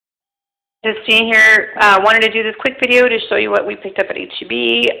Just seeing here, wanted to do this quick video to show you what we picked up at HEB.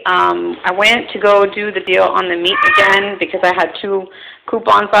 I went to go do the deal on the meat again because I had 2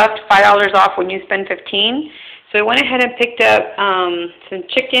 coupons left, $5 off when you spend 15. So I went ahead and picked up some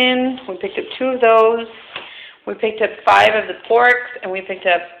chicken. We picked up 2 of those. We picked up 5 of the porks, and we picked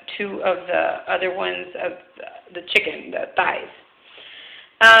up 2 of the other ones of the chicken, the thighs.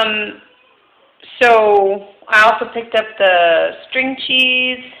 So I also picked up the string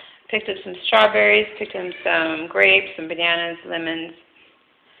cheese, picked up some strawberries, picked up some grapes, some bananas, lemons.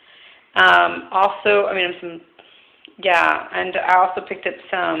 And I also picked up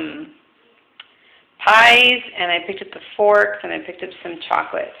some pies, and I picked up the forks, and I picked up some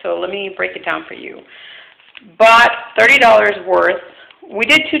chocolate. So let me break it down for you. Bought $30 worth. We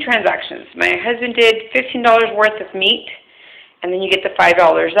did 2 transactions. My husband did $15 worth of meat, and then you get the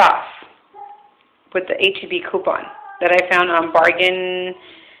 $5 off with the HEB coupon that I found on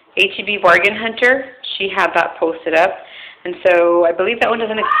HEB Bargain Hunter. She had that posted up. And so I believe that one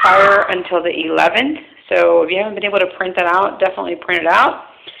doesn't expire until the 11th. So if you haven't been able to print that out, definitely print it out.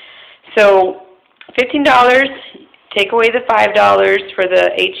 So $15, take away the $5 for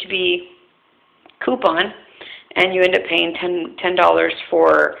the HEB coupon, and you end up paying $10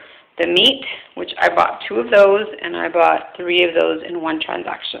 for the meat, which I bought 2 of those, and I bought 3 of those in 1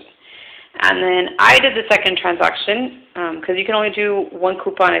 transaction. And then I did the second transaction, because you can only do 1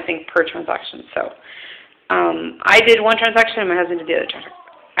 coupon, I think, per transaction. So I did 1 transaction, and my husband did the other transaction.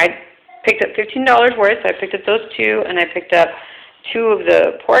 I picked up $15 worth. I picked up those 2, and I picked up 2 of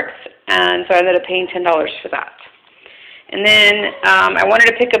the porks, and so I ended up paying $10 for that. And then I wanted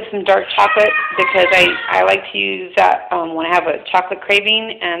to pick up some dark chocolate because I like to use that when I have a chocolate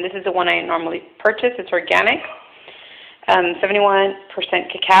craving, and this is the one I normally purchase. It's organic, 71%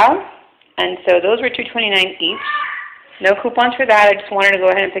 cacao. And so those were $2.29 each. No coupons for that. I just wanted to go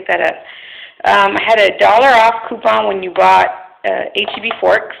ahead and pick that up. I had a $1 off coupon when you bought HEB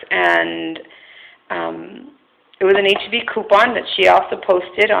forks, and it was an HEB coupon that she also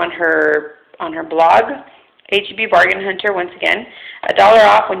posted on her blog, HEB Bargain Hunter. Once again, $1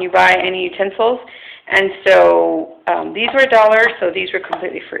 off when you buy any utensils. And so these were $1, so these were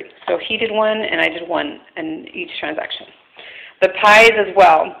completely free. So he did 1, and I did 1 in each transaction. The pies as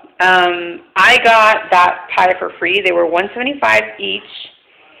well. I got that pie for free. They were $1.75 each.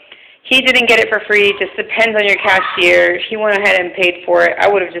 He didn't get it for free. It just depends on your cashier. He went ahead and paid for it. I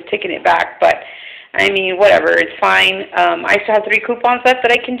would have just taken it back, but I mean, whatever. It's fine. I still have 3 coupons left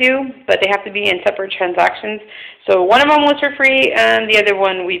that I can do, but they have to be in separate transactions. So one of them was for free, and the other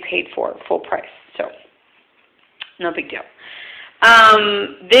one we paid for full price. So no big deal.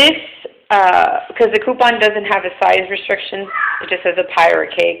 Because the coupon doesn't have a size restriction, it just says a pie or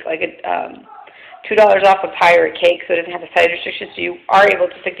a cake, like $2 off a pie or a cake, so it doesn't have a size restriction, so you are able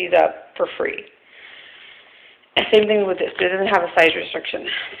to pick these up for free. And same thing with this, it doesn't have a size restriction.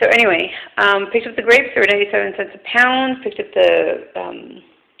 So anyway, picked up the grapes, they were 97 cents a pound, picked up the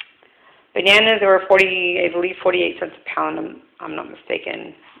bananas, they were 48 cents a pound, I'm not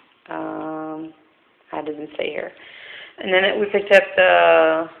mistaken. That doesn't say here. And then we picked up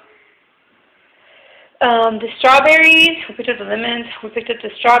the strawberries, we picked up the lemons, we picked up the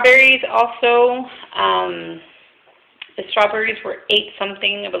strawberries also. The strawberries were 8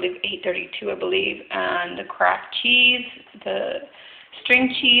 something, I believe, 8.32, I believe. And the Kraft cheese, the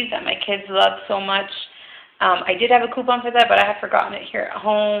string cheese that my kids love so much. I did have a coupon for that, but I had forgotten it here at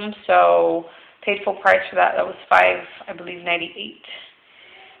home, so paid full price for that. That was $5.98.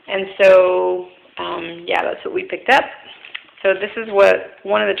 And so, yeah, that's what we picked up. So this is what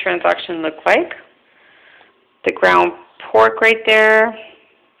one of the transactions looked like. The ground pork right there.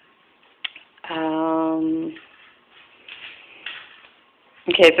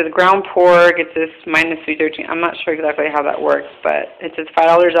 Okay, so the ground pork, it says minus $3.13. I'm not sure exactly how that works, but it says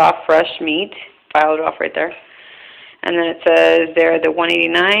 $5 off fresh meat. $5 off right there. And then it says there the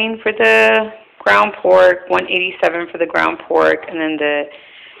 $1.89 for the ground pork, $1.87 for the ground pork, and then the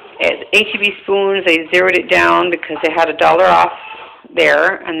HEB spoons, they zeroed it down because they had $1 off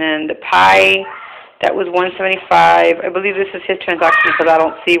there. And then the pie, that was $1.75. I believe this is his transaction because I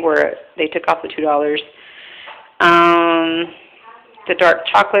don't see where they took off the $2. The dark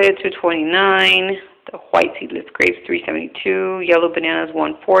chocolate, $2.29. The white seedless grapes, $3.72. Yellow bananas,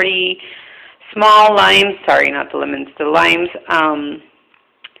 $1.40. Small limes, sorry, not the lemons. The limes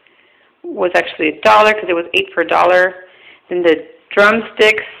was actually $1 because it was 8 for $1. Then the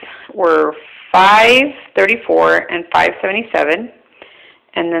drumsticks were $5.34 and $5.77.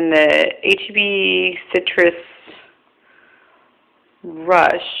 And then the HEB Citrus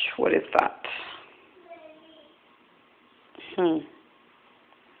Rush, what is that?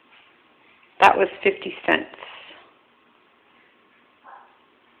 That was 50 cents.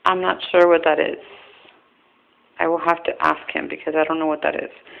 I'm not sure what that is. I will have to ask him because I don't know what that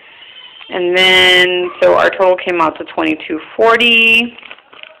is. And then, so our total came out to $22.40.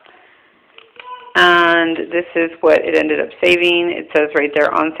 And this is what it ended up saving. It says right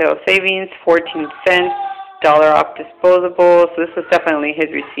there, on sale savings, 14 cents, $1 off disposable. So this was definitely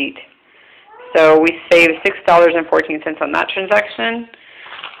his receipt. So we saved $6.14 on that transaction.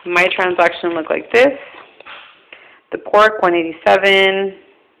 My transaction looked like this. The pork, $187.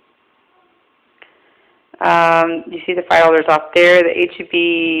 You see the $5 off there. The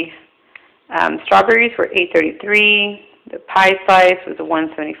H-E-B strawberries were $8.33. The pie slice was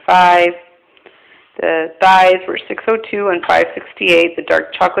 $1.75. The thighs were $6.02 and $5.68. The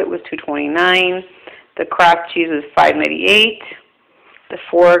dark chocolate was $2.29. The Kraft cheese was $5.98. The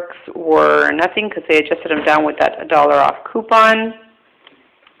forks were nothing because they adjusted them down with that $1 off coupon.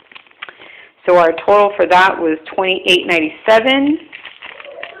 So our total for that was $28.97.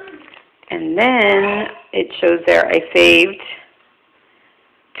 And then it shows there I saved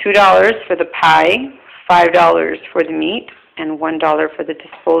 $2 for the pie, $5 for the meat, and $1 for the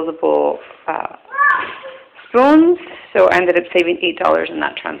disposable spoons. So I ended up saving $8 in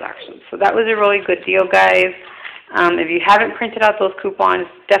that transaction. So that was a really good deal, guys. If you haven't printed out those coupons,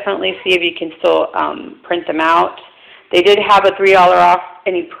 definitely see if you can still print them out. They did have a $3 off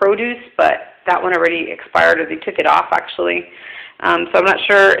any produce, but that one already expired, or they took it off actually. So I'm not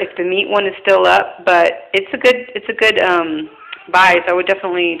sure if the meat one is still up, but it's a good buy. So I would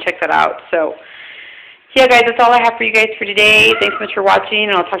definitely check that out. So yeah, guys, that's all I have for you guys for today. Thanks so much for watching,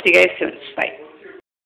 and I'll talk to you guys soon. Bye.